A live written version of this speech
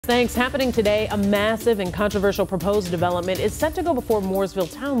Thanks. Happening today, a massive and controversial proposed development is set to go before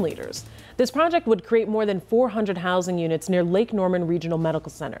Mooresville town leaders. This project would create more than 400 housing units near Lake Norman Regional Medical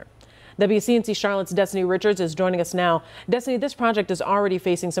Center. WCNC Charlotte's Destiny Richards is joining us now. Destiny, this project is already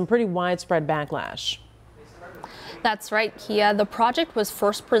facing some pretty widespread backlash. That's right, Kia. The project was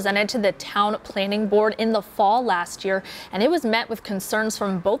first presented to the town planning board in the fall last year, and it was met with concerns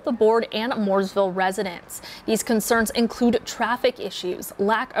from both the board and Mooresville residents. These concerns include traffic issues,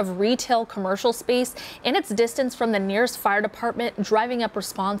 lack of retail commercial space, and its distance from the nearest fire department, driving up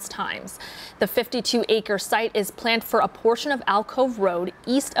response times. The 52-acre site is planned for a portion of Alcove Road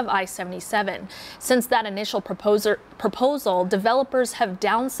east of I-77. Since that initial proposal, developers have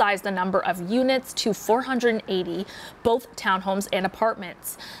downsized the number of units to 480, both townhomes and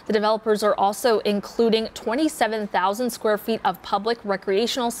apartments. The developers are also including 27,000 square feet of public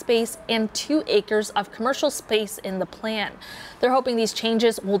recreational space and 2 acres of commercial space in the plan. They're hoping these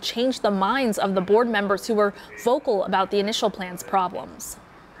changes will change the minds of the board members who were vocal about the initial plan's problems.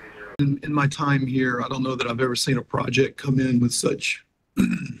 In my time here, I don't know that I've ever seen a project come in with such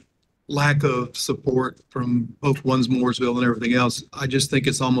lack of support from both one's Mooresville and everything else. I just think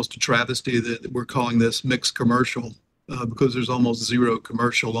it's almost a travesty that we're calling this mixed commercial because there's almost zero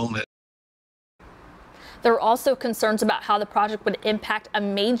commercial on it. There are also concerns about how the project would impact a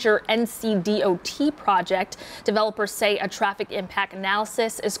major NCDOT project. Developers say a traffic impact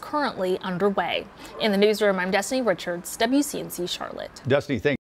analysis is currently underway. In the newsroom, I'm Destiny Richards, WCNC Charlotte. Destiny, thank you.